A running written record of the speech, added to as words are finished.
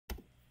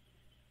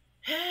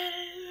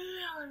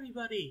Hello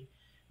everybody,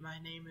 my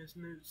name is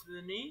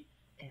Mutsuni,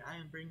 and I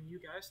am bringing you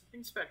guys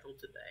something special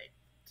today.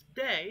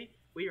 Today,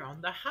 we are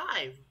on the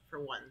Hive for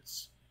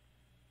once,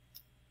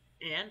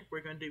 and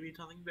we're going to be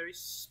something very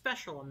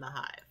special on the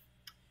Hive.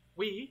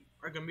 We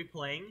are going to be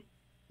playing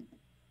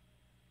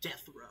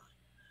Deathrun.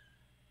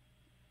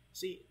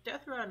 See,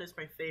 Deathrun is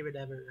my favorite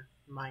ever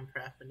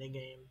Minecraft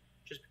minigame,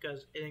 just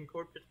because it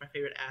incorporates my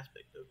favorite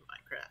aspect of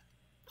Minecraft,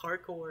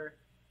 parkour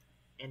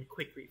and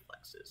quick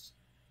reflexes,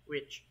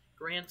 which,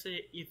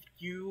 granted, if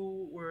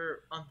you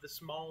were on the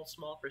small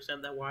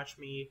percent that watched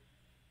me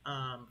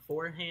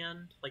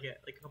beforehand, like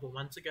a couple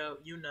months ago,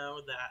 you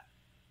know that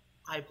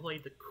I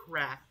played the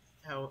crap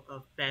out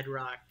of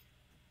Bedrock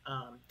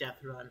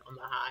Deathrun on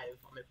the Hive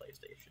on my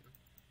PlayStation.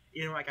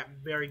 You know, I got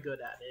very good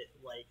at it,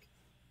 like,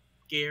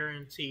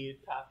 guaranteed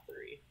top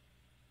 3.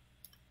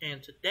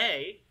 And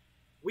today,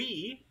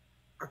 we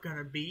are going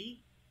to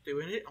be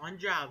doing it on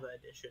Java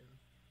Edition.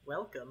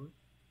 Welcome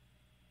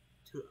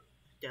to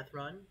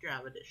Deathrun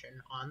Java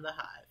Edition on the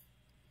Hive.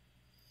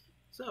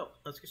 So,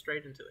 let's get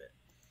straight into it.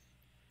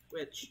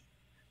 Which,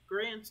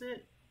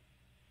 granted,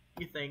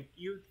 you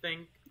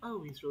think,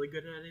 oh, he's really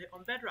good at it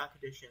on Bedrock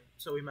Edition,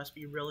 so he must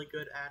be really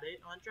good at it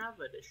on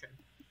Java Edition.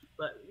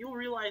 But you'll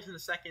realize in a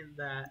second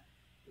that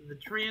the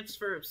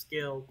transfer of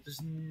skill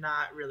does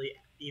not really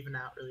even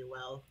out really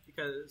well,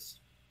 because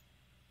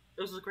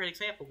this is a great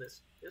example of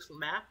this. This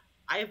map,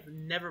 I've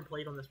never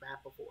played on this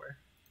map before,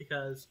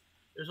 because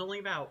there's only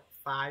about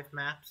 5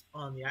 maps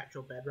on the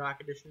actual Bedrock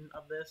edition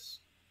of this.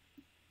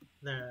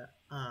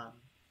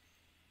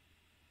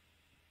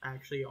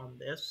 Actually on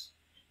this.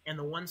 And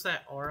the ones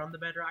that are on the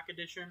Bedrock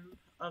edition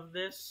of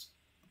this,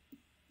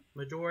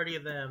 majority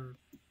of them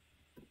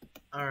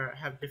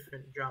have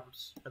different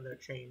jumps, and they're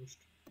changed.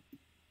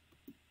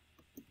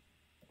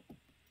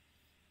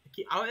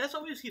 That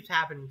always keeps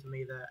happening to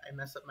me, that I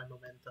mess up my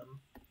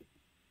momentum.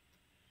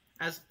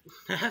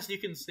 As you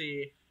can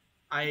see,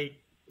 I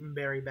am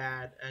very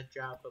bad at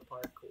Java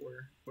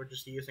parkour, or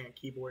just using a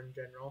keyboard in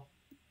general.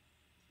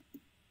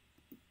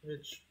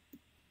 Which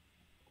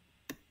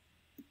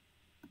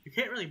you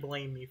can't really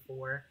blame me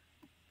for,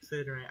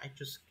 considering I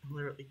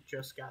literally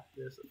just got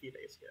this a few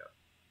days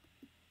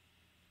ago.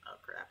 Oh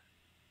crap.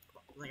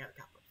 Let me have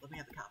the cobwebs. Let me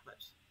have the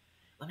cobwebs.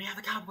 Let me have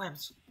the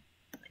cobwebs!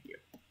 Thank you.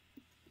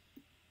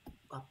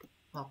 Up,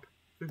 up.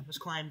 We must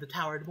climb the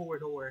tower to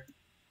Mordor.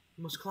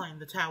 We must climb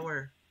the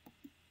tower.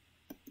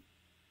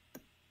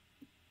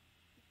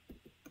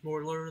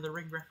 More Lord of the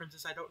Ring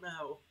references I don't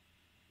know.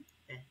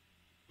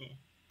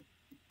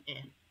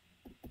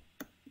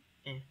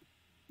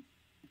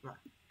 Come on.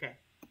 Okay.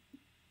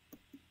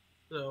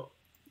 So,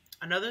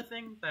 another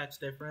thing that's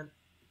different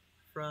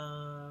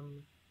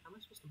from... How am I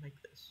supposed to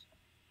make this?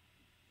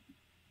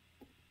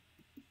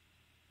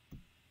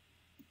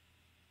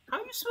 How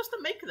are you supposed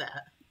to make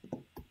that?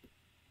 Is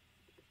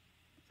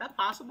that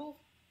possible?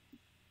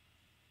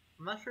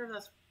 I'm not sure if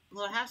that's...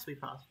 Well, it has to be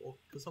possible,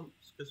 because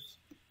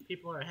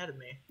people are ahead of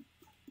me.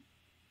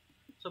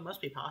 So it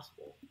must be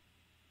possible.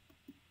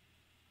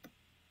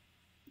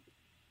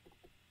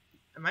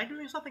 Am I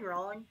doing something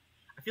wrong?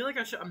 I feel like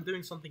I'm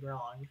doing something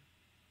wrong.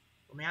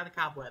 Let me have the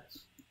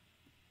cobwebs.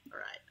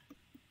 Alright.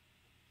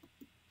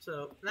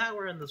 So, now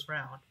we're in this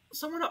round.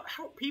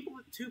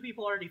 Two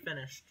people already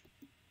finished.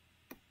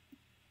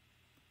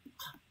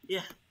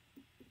 Yeah.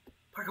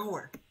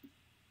 Parkour.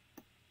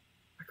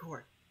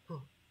 Parkour.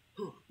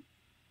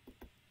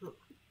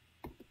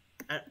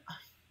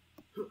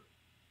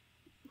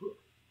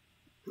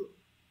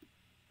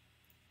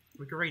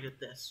 I'm great at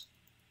this.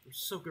 I'm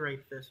so great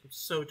at this. I'm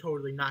so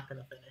totally not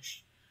gonna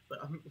finish. But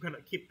I'm gonna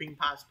keep being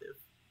positive.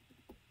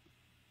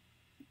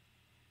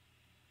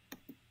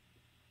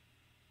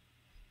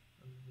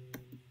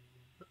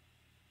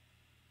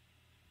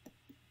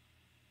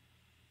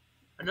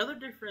 Another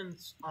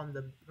difference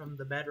from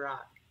the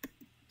Bedrock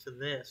to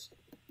this,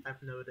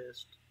 I've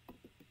noticed,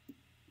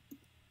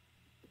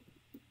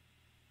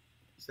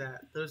 is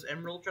that those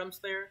emerald jumps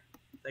there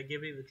that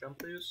give you the jump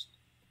boost,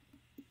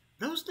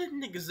 those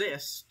didn't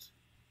exist.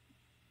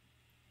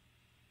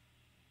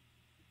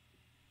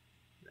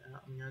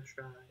 Now I'm gonna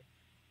try.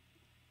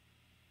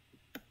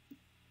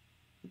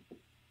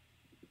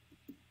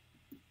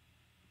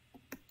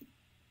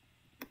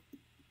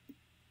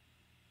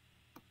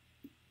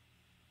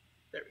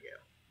 There we go.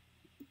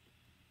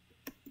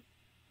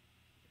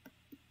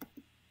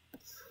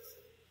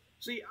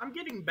 See, I'm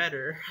getting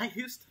better. I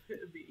used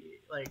to be,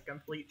 like,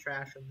 complete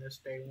trash on this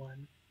day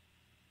 1.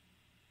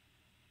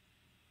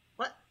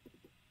 What?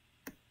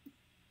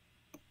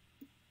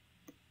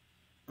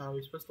 Are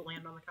we supposed to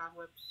land on the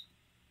cobwebs?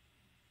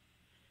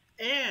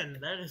 And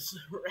that is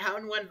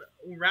round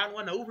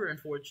one over,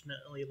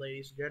 unfortunately,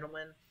 ladies and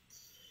gentlemen.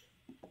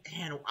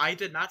 And I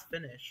did not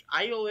finish.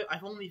 I've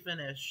only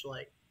finished,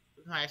 like,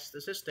 my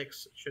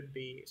statistics should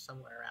be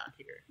somewhere around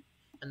here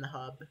in the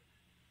hub.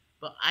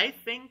 But I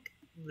think,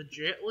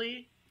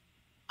 legitly,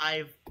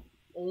 I've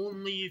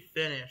only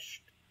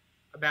finished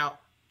about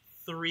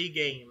 3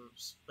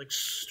 games, like,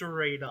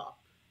 straight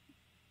up.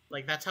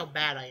 Like, that's how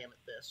bad I am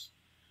at this.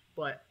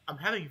 but I'm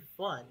having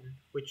fun,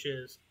 which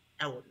is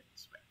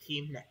Elements by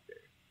Team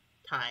Nectar.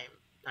 Time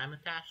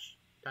attach?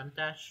 I don't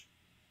know how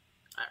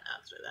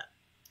to say that.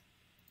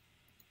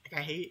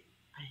 Like,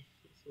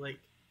 like,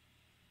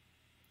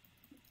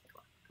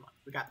 come on,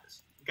 we got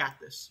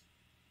this.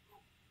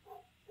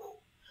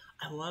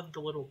 I love the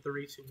little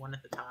 3, 2, 1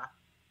 at the top.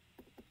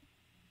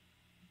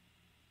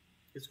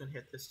 It's gonna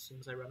hit this as soon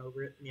as I run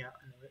over it. Yeah,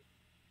 I know it.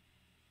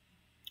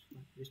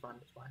 Respawn.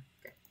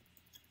 Okay.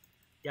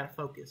 Gotta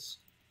focus.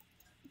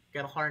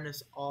 Gotta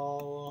harness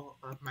all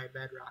of my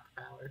Bedrock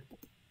power.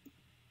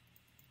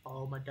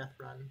 All my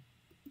Deathrun.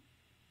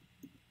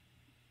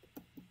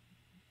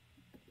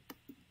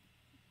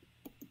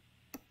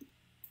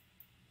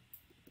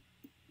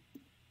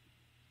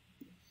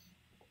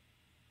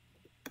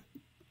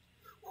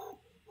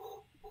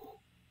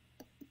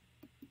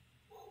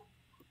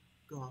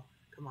 Go on.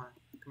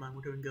 Come on,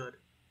 we're doing good.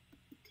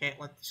 Can't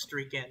let the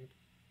streak end.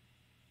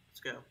 Let's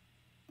go.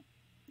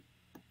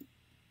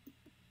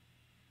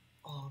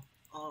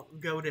 Oh,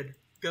 goated.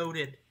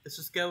 This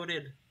is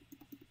goated.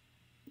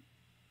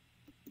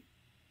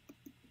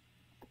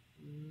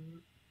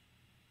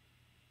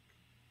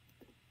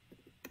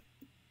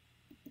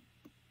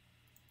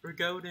 We're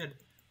goated.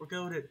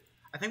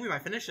 I think we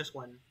might finish this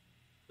one.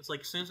 It's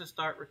like, as soon as I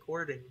start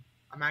recording,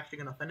 I'm actually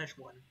gonna finish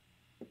one.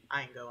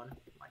 I ain't going.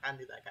 Like, I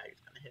knew that guy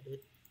was gonna hit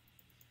it.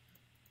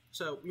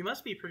 So, we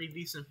must be pretty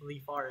decently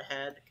far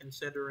ahead,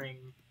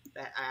 considering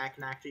that I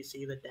can actually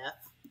see the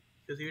death.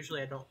 Because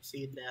usually I don't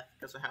see death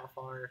because of how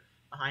far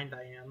behind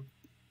I am.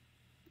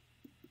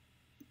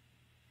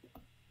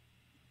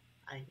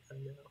 I ain't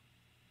gonna go.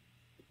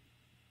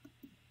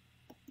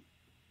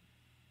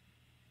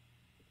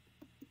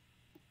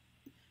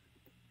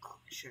 Oh,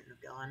 I shouldn't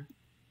have gone.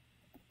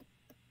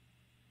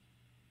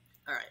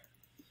 Alright.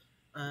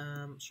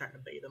 Just trying to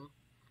bait him.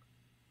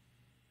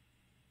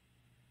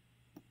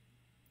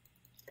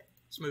 Okay,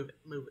 let's move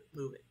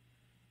it.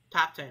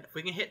 Top 10. If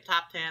we can hit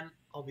top 10,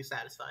 I'll be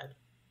satisfied.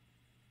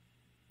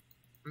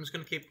 I'm just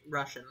gonna keep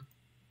rushing.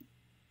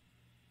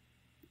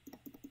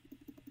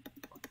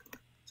 Come on.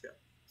 Let's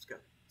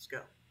go.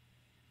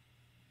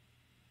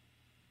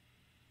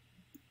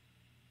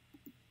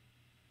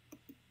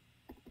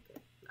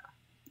 Okay, nah.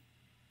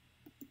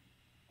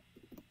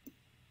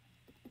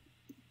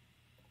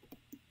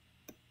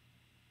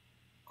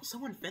 Oh,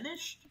 someone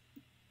finished?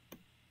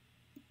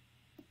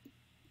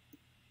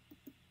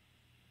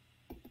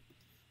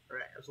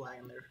 Alright, I was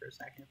lagging there for a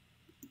second.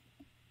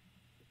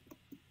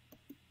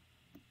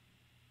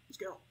 Let's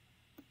go.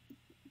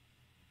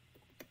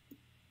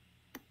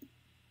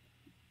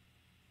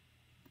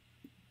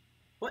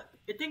 What?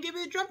 It didn't give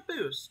me the jump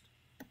boost.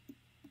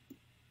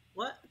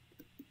 What?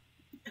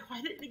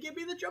 Why didn't it give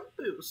me the jump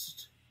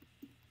boost?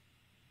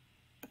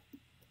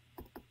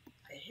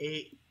 I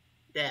hate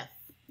death.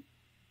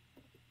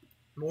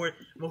 More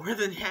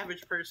than the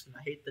average person,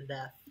 I hate the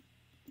death.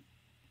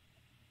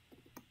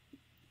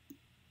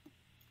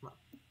 Come on.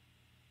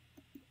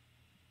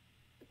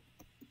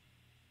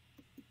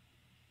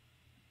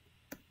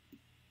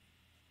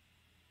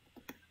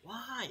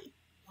 Why?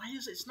 Why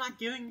is it's not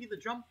giving me the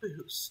jump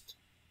boost?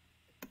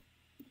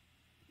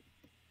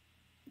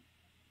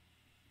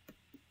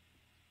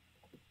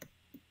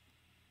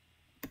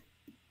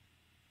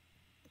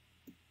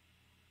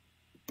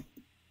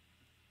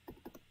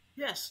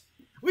 Yes,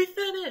 we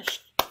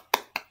finished!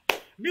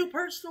 New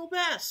personal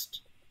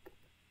best!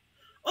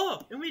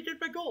 Oh, and we did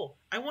my goal.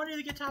 I wanted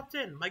to get top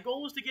 10. My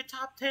goal was to get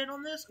top 10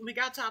 on this, and we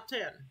got top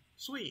 10.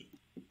 Sweet.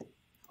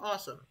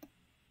 Awesome.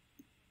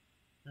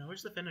 Now,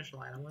 where's the finish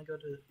line? I want to go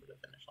to where the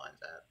finish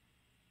line's at.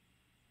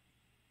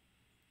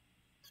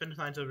 The finish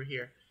line's over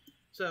here.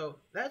 So,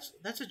 that's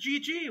a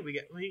GG.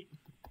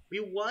 We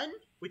won,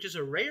 which is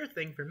a rare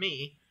thing for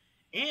me,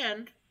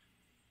 and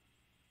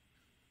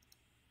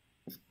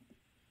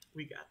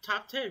we got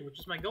top 10, which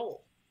is my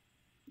goal.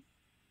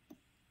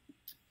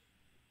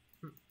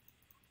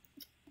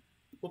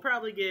 We'll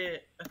probably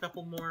get a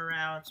couple more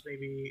rounds,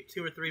 maybe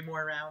 2 or 3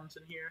 more rounds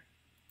in here.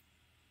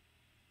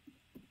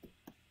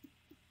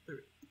 3,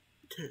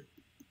 2,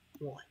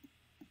 1,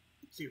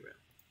 0.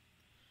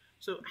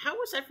 So, how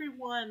was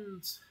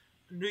everyone's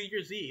New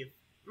Year's Eve?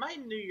 My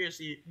New Year's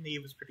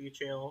Eve was pretty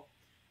chill.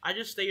 I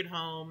just stayed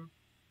home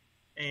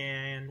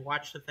and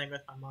watched the thing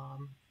with my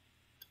mom.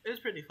 It was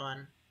pretty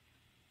fun.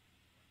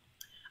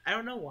 I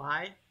don't know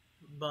why,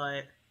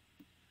 but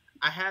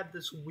I had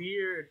this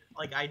weird,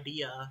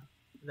 idea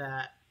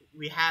that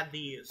we had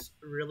these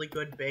really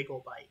good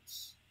bagel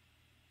bites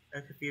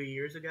a few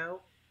years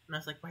ago, and I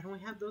was like, why don't we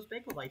have those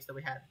bagel bites that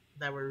we had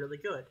that were really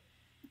good?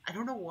 I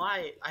don't know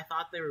why I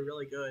thought they were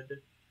really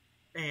good,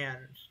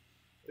 and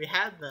we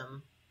had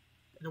them,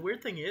 and the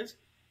weird thing is,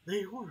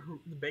 the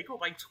bagel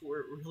bites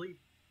were really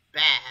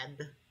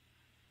bad,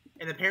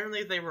 and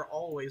apparently they were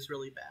always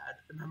really bad,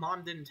 and my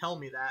mom didn't tell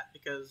me that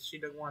because she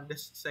didn't want to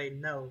say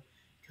no,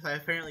 because I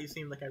apparently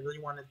seemed like I really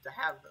wanted to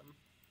have them,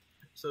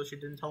 so she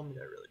didn't tell me they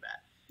were really bad.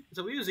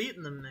 So we was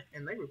eating them,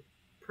 and they were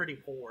pretty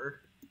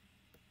poor.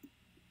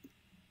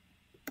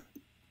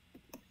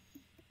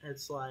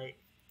 It's like,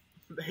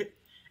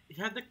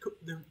 you had the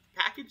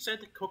package said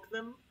to cook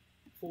them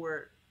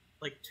for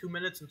like 2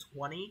 minutes and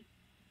 20,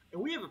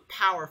 and we have a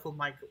powerful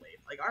microwave.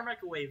 Like our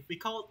microwave, we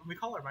call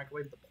our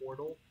microwave the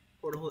portal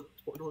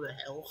to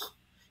hell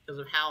because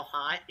of how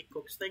hot it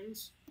cooks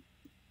things.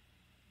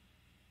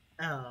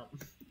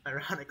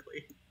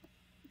 Ironically,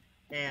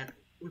 and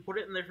we put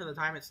it in there for the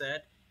time it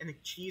said, and the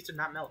cheese did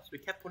not melt. So we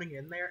kept putting it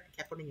in there and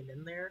kept putting it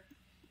in there,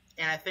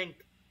 and I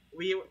think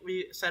we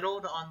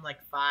settled on like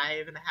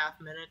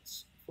 5.5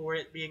 minutes for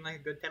it being like a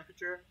good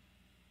temperature,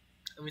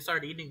 and we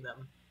started eating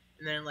them.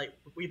 And then like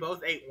we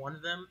both ate one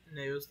of them, and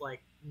it was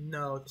like,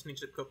 no, this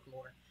needs to cook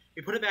more.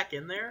 We put it back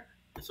in there,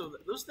 and so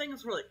those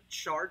things were like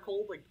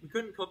charcoal. Like we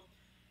couldn't cook.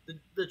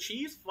 The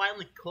cheese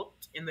finally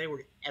cooked, and they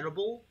were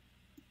edible.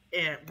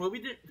 And we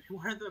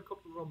wanted them to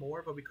cook a little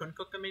more, but we couldn't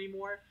cook them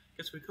anymore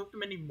because if we cooked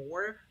them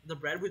anymore, the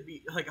bread would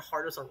be like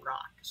hard as a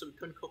rock, so we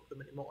couldn't cook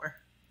them anymore.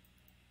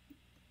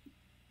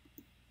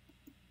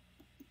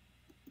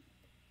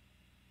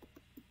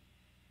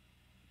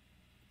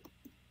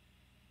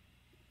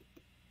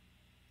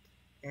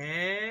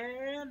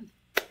 And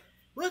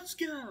let's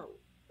go!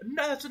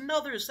 That's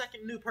another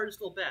second new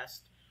personal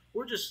best.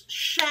 We're just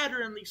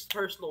shattering these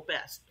personal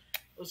bests,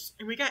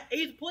 and we got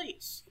 8th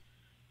place.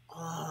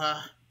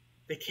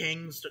 The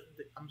Kings.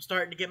 I'm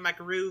starting to get my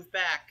groove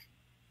back.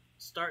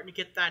 Starting to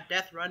get that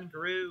Deathrun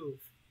groove.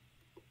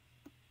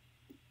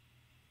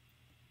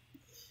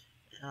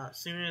 As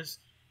soon as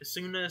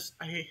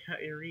I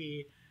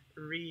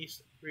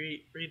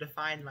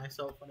redefine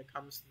myself when it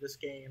comes to this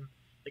game,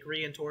 like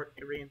reintoriate.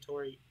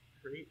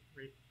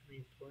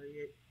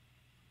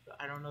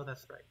 I don't know if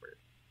that's the right word.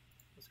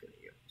 Let's go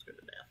to you. Let's go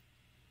to Death.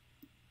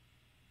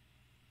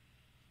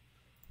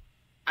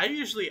 I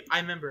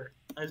remember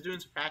I was doing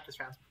some practice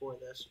rounds before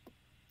this,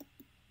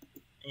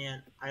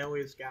 and I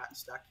always got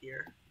stuck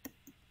here.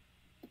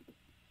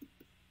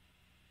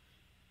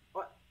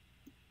 What?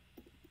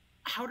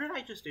 How did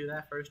I just do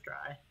that first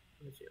try?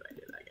 Let me see if I do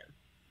that again.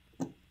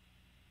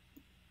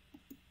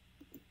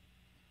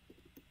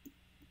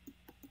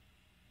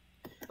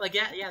 Like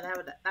yeah, that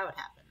would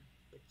happen.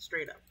 Like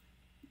straight up.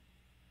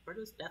 Where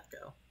does Death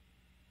go?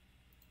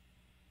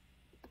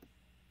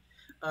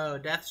 Oh,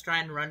 Death's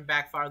trying to run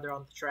back farther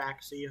on the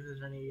track, see if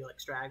there's any like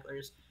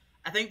stragglers.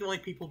 I think the only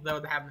people though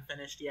that haven't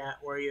finished yet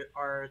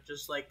are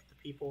just like the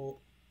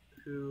people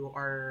who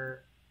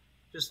are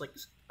just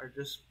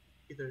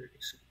either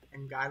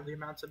in godly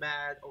amounts of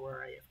bad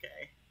or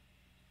AFK.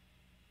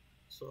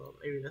 So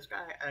maybe this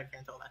guy, I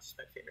can't tell if that's a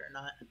spectator or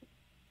not.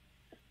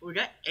 But we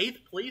got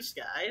 8th place,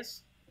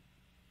 guys.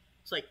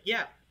 It's like,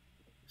 yeah,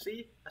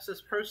 see, that's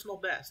his personal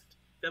best.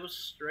 That was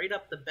straight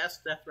up the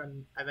best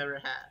Deathrun I've ever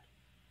had.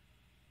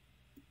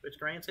 Which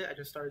granted, I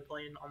just started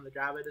playing on the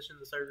Java edition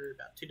of the server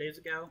about 2 days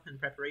ago in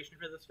preparation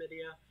for this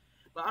video.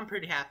 But I'm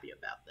pretty happy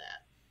about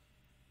that.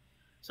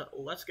 So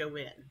let's go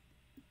in.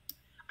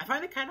 I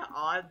find it kind of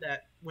odd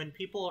that when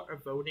people are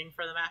voting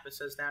for the map, it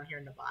says down here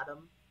in the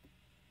bottom,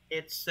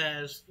 it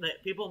says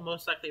that people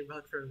most likely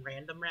vote for a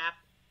random map.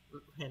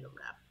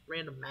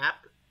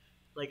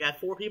 Like, I had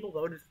 4 people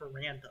voted for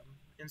random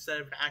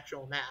instead of an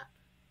actual map.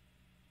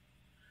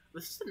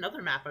 This is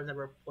another map I've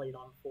never played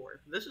on before.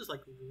 This is,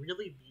 like,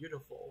 really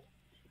beautiful.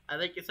 I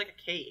think it's like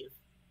a cave.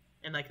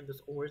 And, like,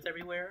 there's ores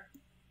everywhere.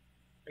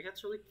 Like,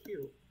 that's really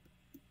cute.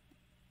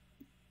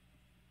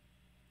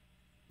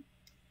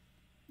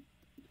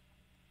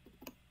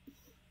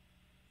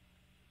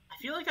 I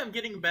feel like I'm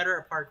getting better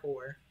at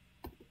parkour.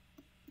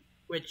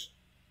 Which,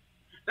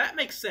 that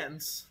makes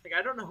sense. Like,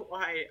 I don't know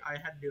why I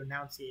had to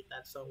enunciate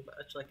that so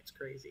much. Like, it's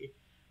crazy.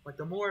 Like,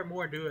 the more and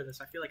more I do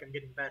this, I feel like I'm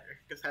getting better.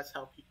 Because that's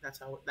how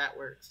that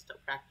works. That's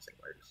how practicing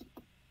works.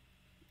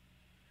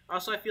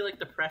 Also, I feel like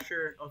the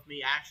pressure of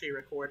me actually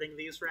recording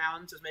these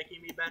rounds is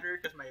making me better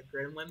because my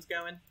adrenaline's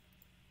going.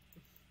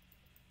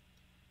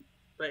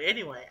 But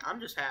anyway, I'm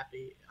just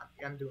happy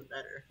I'm doing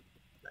better.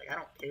 Like, I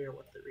don't care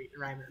what the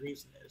rhyme or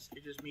reason is.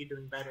 It's just me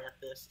doing better at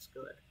this. It's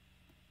good.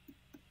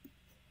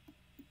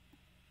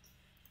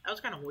 That was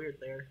kind of weird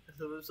there.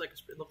 It was like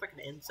it looked like an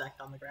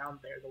insect on the ground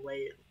there. The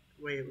way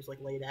it was like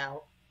laid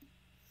out.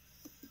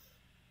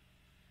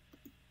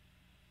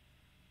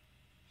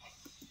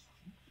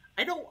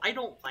 I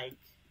don't like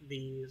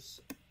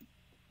these.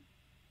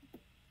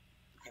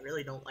 I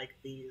really don't like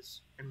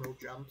these emerald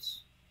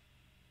jumps.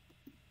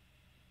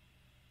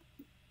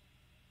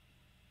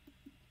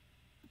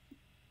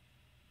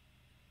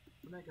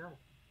 Where'd I go?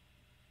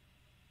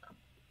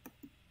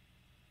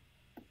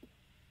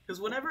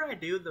 Because whenever I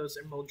do those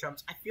emerald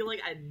jumps, I feel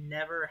like I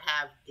never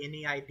have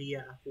any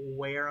idea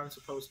where I'm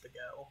supposed to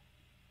go.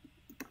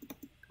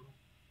 Come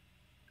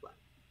on.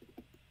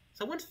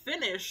 So once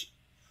finished,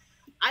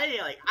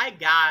 I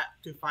got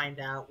to find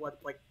out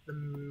what like the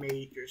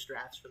major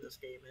strats for this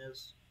game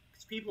is.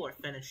 Because people are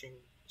finishing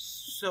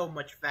so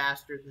much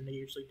faster than they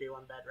usually do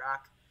on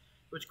Bedrock.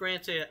 Which,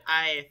 granted,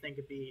 I think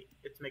it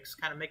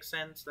kind of makes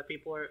sense that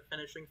people are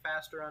finishing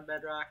faster on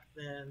Bedrock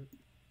than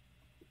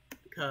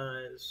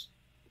because.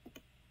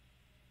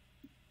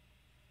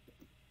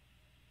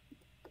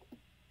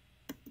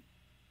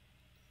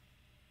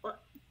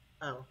 What?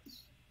 Oh.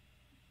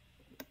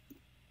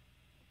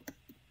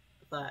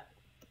 But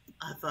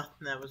I thought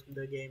that was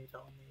the game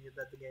telling me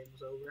that the game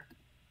was over.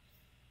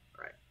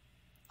 Alright.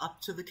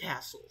 Up to the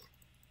castle.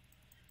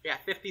 Yeah,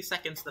 50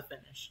 seconds to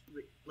finish.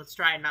 Let's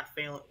try and not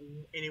fail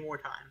it any more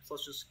times.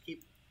 Let's just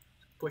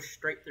push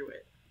straight through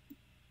it.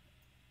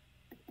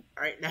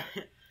 Alright, now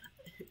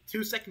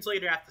 2 seconds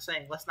later after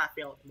saying let's not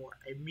fail it more,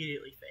 I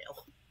immediately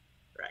fail.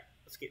 Alright,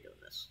 let's keep doing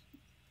this.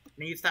 I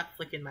need to stop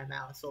flicking my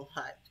mouse a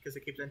lot because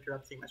it keeps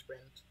interrupting my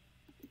sprint.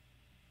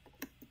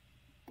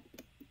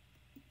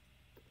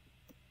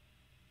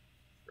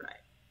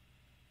 Right.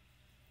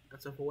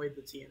 Let's avoid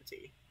the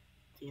TNT.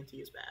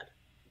 TNT is bad.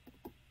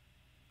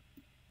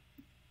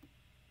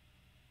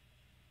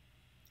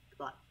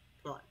 Come on,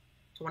 come on.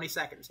 20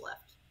 seconds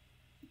left.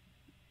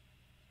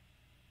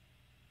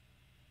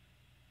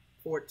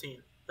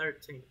 14,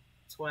 13,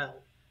 12,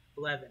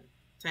 11,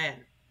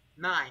 10,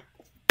 9.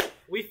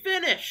 We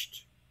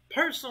finished!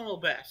 Personal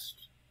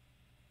best.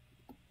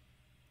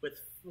 With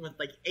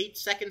like 8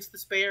 seconds to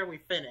spare, we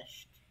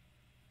finished.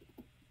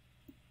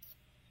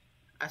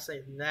 I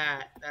say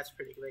that's a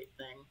pretty great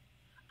thing.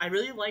 I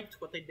really liked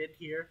what they did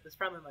here. That's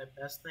probably my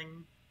best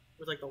thing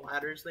with like the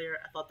ladders there.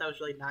 I thought that was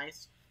really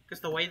nice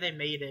because the way they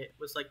made it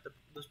was like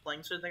those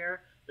planks are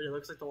there, but it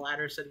looks like the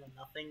ladder is sitting on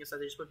nothing, so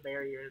they just put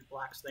barrier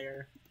blocks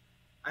there.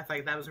 I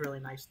think that was a really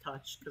nice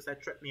touch because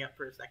that tripped me up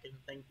for a second.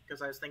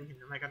 Because I was thinking,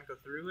 am I going to go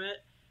through it,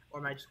 or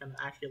am I just going to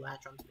actually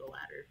latch onto the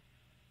ladder?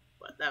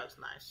 But that was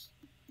nice.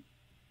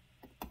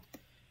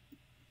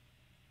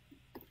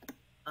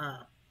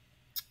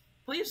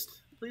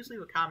 Please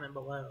leave a comment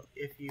below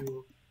if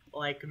you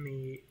like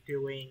me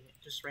doing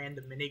just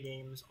random mini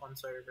games on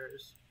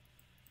servers,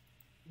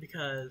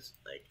 because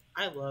like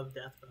I love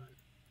Deathrun.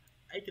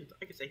 I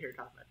could sit here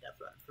talking about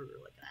Deathrun for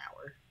like an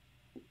hour.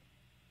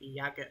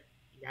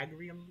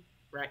 Yagrium,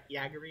 right?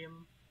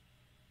 Yagrium.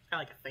 It's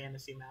kind of like a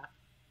fantasy map.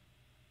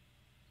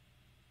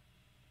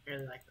 I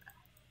really like that.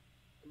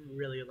 I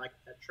really like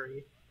that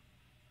tree.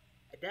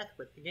 A death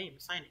with the game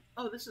signing.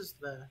 Oh, this is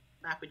the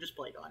map we just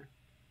played on.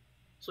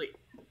 Sweet.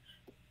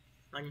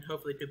 I can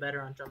hopefully do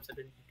better on jumps I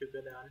didn't do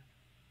good on.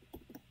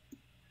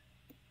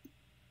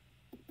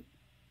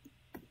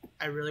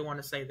 I really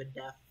want to say the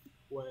death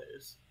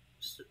was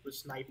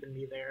sniping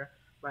me there,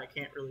 but I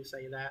can't really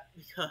say that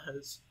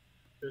because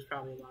there's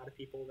probably a lot of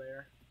people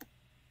there.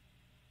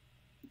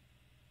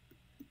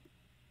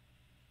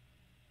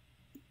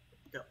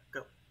 Go,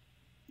 go.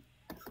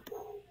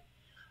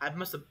 I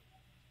must have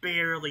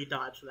barely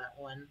dodged that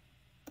one.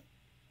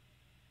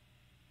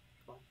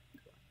 Come on,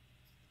 come on.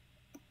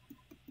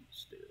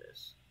 Let's do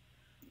this.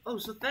 Oh,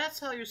 so that's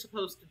how you're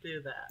supposed to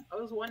do that. I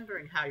was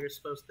wondering how you're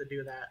supposed to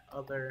do that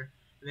other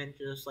than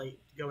just, like,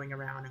 going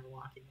around and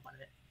walking on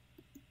it.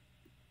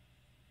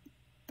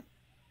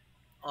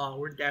 Oh,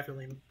 we're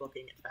definitely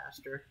booking it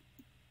faster.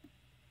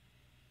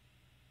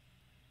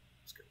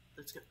 Let's go,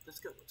 let's go, let's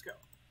go, let's go.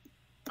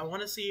 I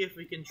want to see if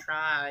we can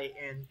try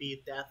and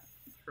beat death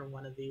from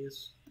one of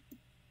these.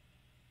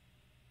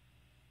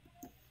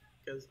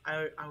 Because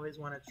I always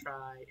want to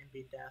try and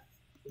beat death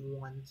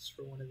once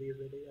for one of these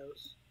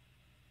videos.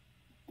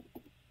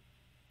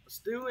 Let's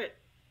do it!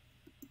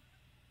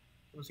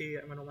 Let's see,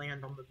 I'm going to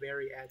land on the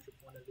very edge of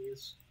one of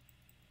these.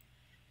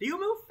 Do you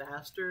move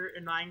faster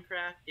in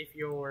Minecraft if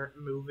you're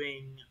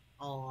moving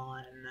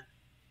on,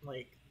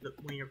 like,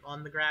 when you're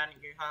on the ground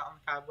and you're caught on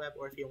the cobweb,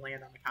 or if you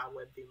land on the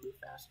cobweb, do you move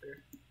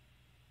faster?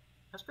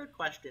 That's a good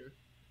question.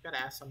 I've got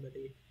to ask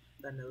somebody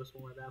that knows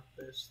more about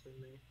this than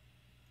me.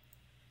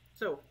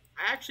 So,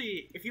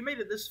 if you made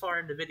it this far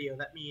in the video,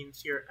 that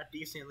means you're a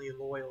decently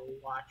loyal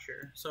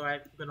watcher. So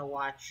I'm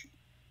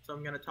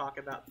going to talk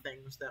about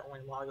things that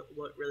only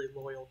really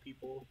loyal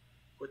people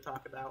would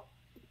talk about.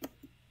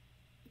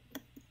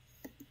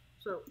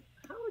 So,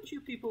 how would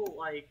you people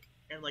like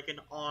in like an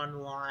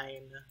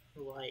online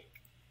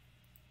like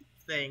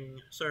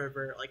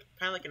server, like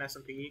kind of like an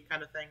SMP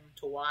kind of thing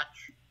to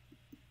watch?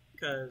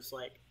 Because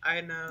like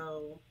I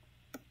know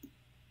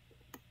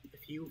a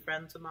few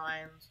friends of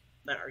mine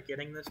that are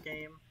getting this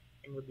game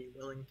and would be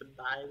willing to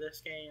buy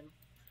this game.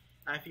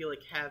 I feel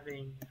like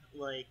having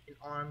like an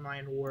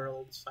online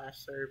world /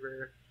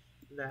 server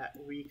that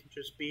we could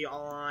just be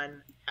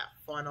on, have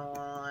fun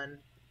on,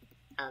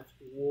 have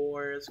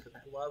wars, because I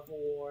love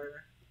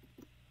war.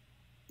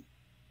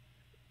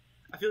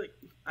 I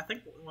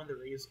think one of the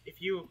reasons,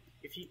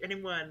 if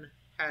anyone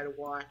had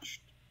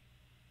watched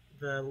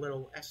the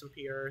little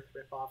SMP Earth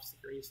rip-off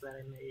series that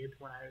I made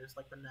when I was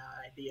like running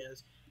out of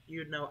ideas,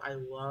 you'd know I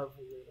love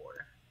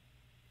war.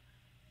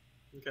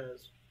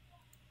 Because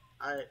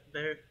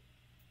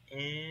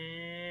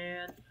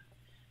and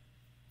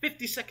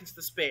 50 seconds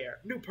to spare.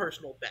 New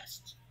personal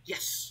best.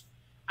 Yes!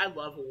 I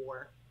love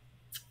war.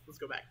 Let's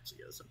go back to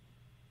this.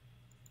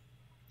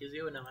 Because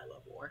you would know I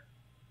love war.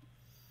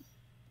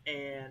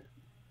 And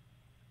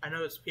I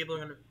know people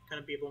are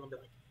gonna be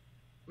like,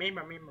 you're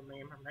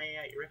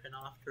ripping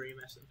off Dream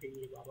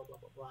SMP, blah blah blah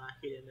blah blah.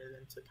 He didn't get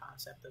into the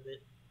concept of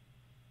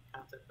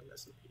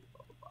SMP,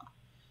 blah blah blah.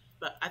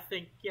 But I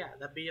think, yeah,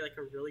 that'd be like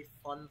a really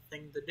fun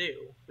thing to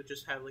do. We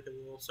just have like a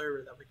little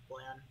server that we can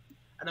play on.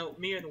 I know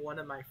me and one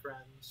of my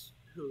friends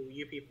who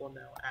you people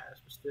know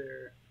as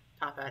Mr.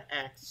 Top at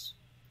X,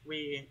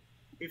 we've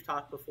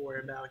talked before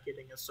about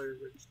getting a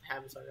server to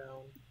have as our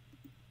own.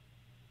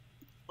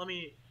 Let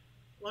me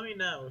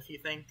know if you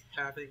think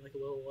having like a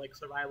little like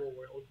survival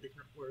world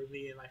where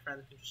me and my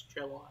friends can just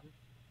chill on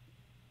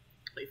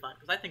be fun,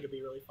 because I think it'd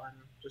be really fun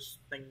just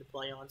thing to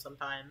play on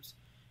sometimes.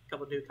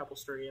 Do a couple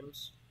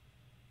streams.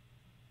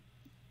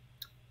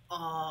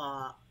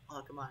 Oh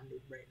come on,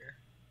 Noob Brainer.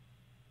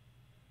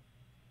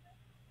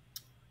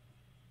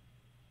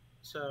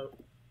 So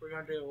we're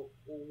gonna do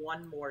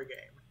one more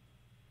game.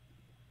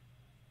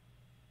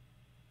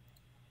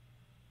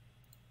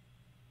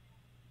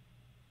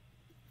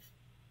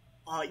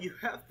 You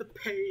have to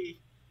pay.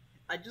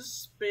 I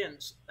just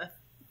spent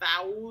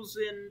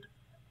 1,000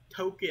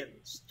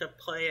 tokens to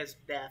play as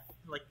death,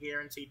 like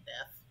guaranteed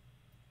death.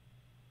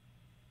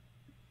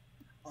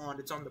 Oh, and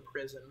it's on the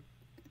prison.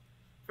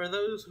 For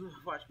those who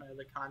watch my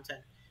other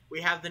content, we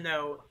have to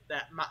know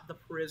that the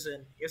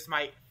prison is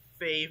my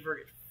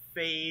favorite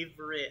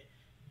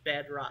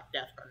Bedrock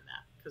Deathrun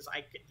map, because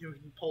you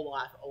can pull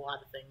off a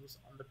lot of things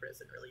on the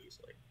prison really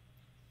easily.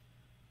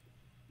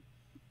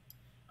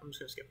 I'm just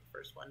gonna skip the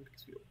first one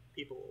because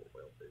people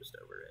will boost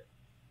over it.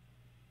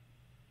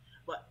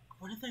 But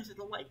one of the things I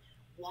don't like,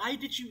 why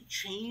did you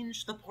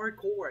change the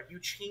parkour? You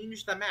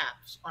changed the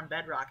maps on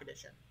Bedrock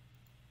Edition.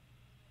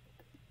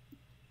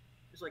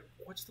 It's like,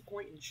 what's the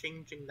point in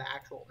changing the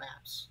actual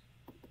maps?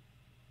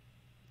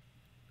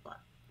 Come on,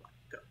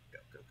 go.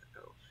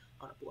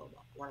 I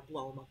want to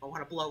blow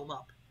him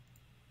up.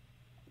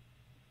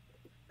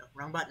 No,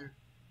 wrong button.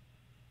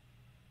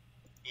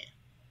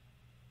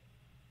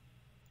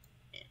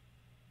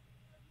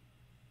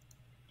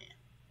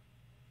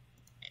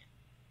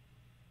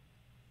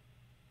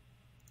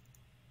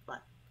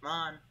 Come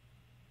on.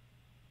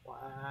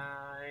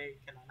 Why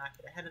can I not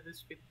get ahead of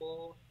these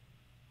people?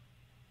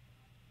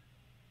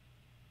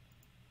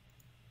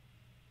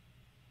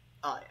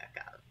 Oh yeah,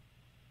 got him.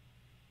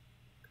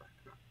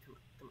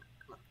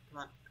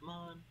 Come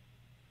on.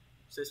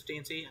 Is this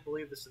TNT? I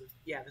believe this is,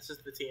 yeah, this is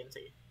the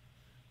TNT.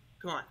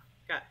 Come on.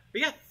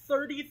 We got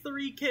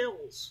 33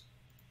 kills.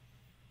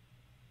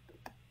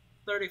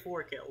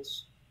 34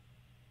 kills.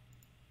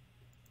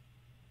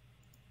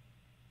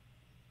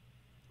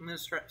 I'm gonna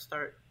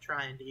start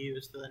trying to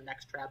use the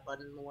next trap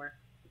button more.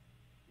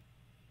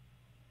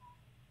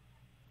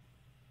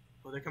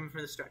 Oh, they're coming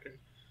from this direction.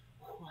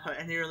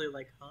 And nearly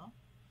like, huh?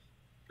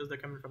 Because they're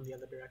coming from the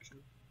other direction.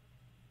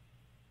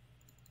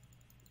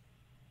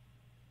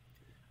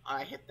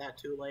 I hit that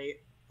too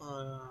late. Come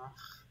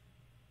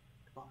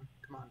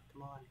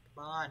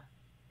on.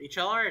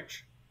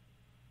 Recharge!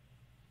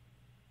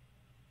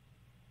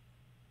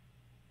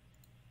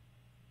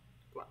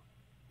 Come on.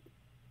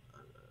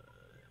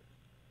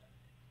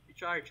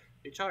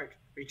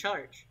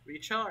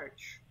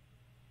 Recharge!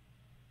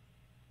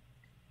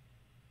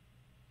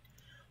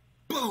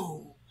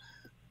 Boom!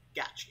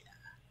 Gotcha.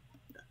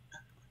 Come on.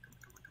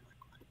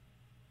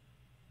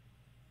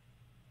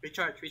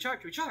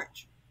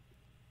 Recharge!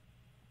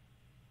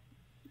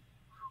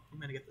 I'm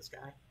gonna get this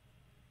guy.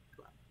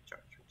 Come on,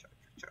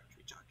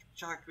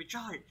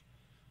 recharge!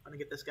 I'm gonna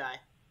get this guy. I'm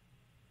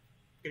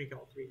gonna get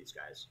all three of these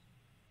guys.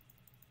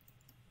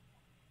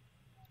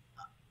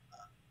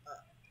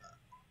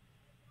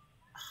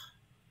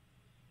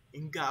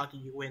 And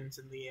Goggy wins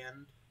in the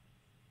end.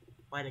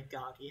 Why did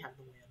Goggy have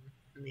the win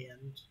in the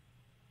end?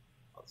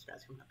 Oh, this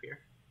guy's coming up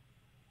here.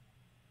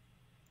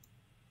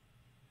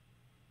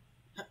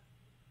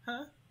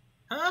 Huh?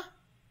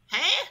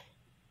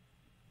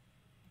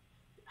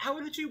 How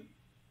did you...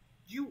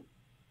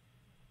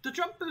 The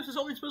jump boost is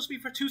only supposed to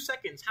be for 2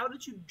 seconds. How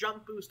did you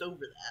jump boost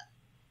over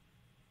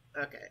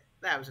that? Okay,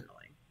 that was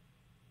annoying.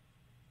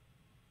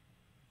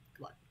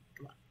 Come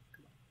on.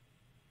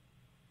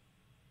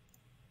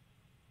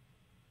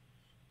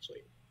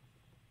 Sweet.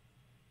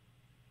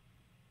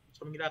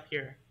 Someone get up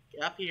here.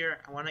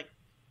 I want to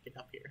get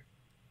up here.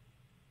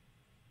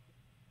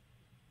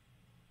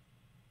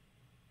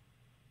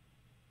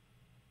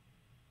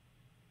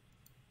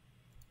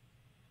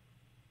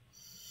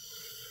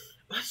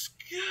 Let's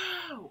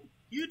go!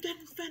 You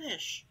didn't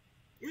finish!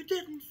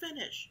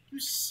 You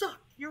suck!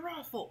 You're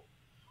awful!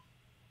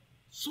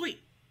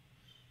 Sweet!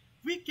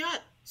 We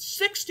got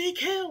 60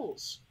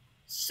 kills!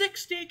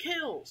 60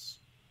 kills!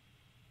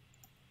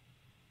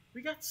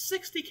 We got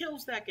 60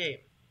 kills that game.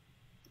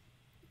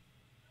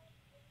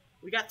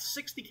 We got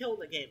 60 kills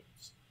that game.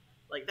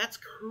 Like, that's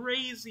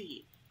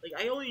crazy. Like,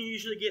 I only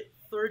usually get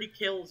 30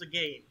 kills a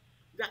game.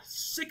 We got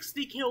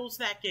 60 kills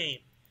that game.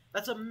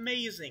 That's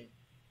amazing.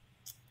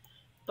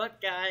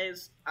 But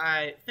guys,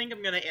 I think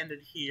I'm gonna end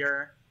it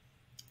here.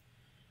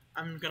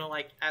 I'm gonna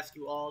ask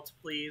you all to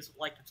please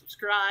like and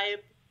subscribe.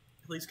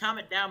 Please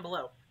comment down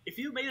below. If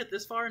you made it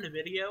this far in the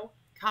video,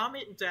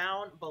 comment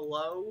down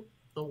below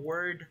the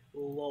word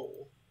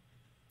LOL.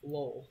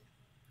 LOL.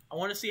 I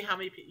want to see how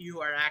many you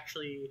are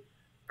actually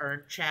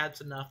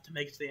chads enough to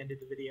make it to the end of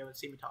the video and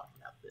see me talking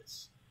about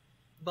this.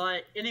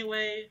 But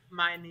anyway,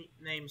 my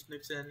name's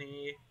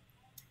Nuxini,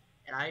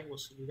 and I will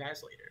see you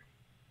guys later.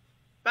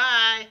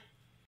 Bye!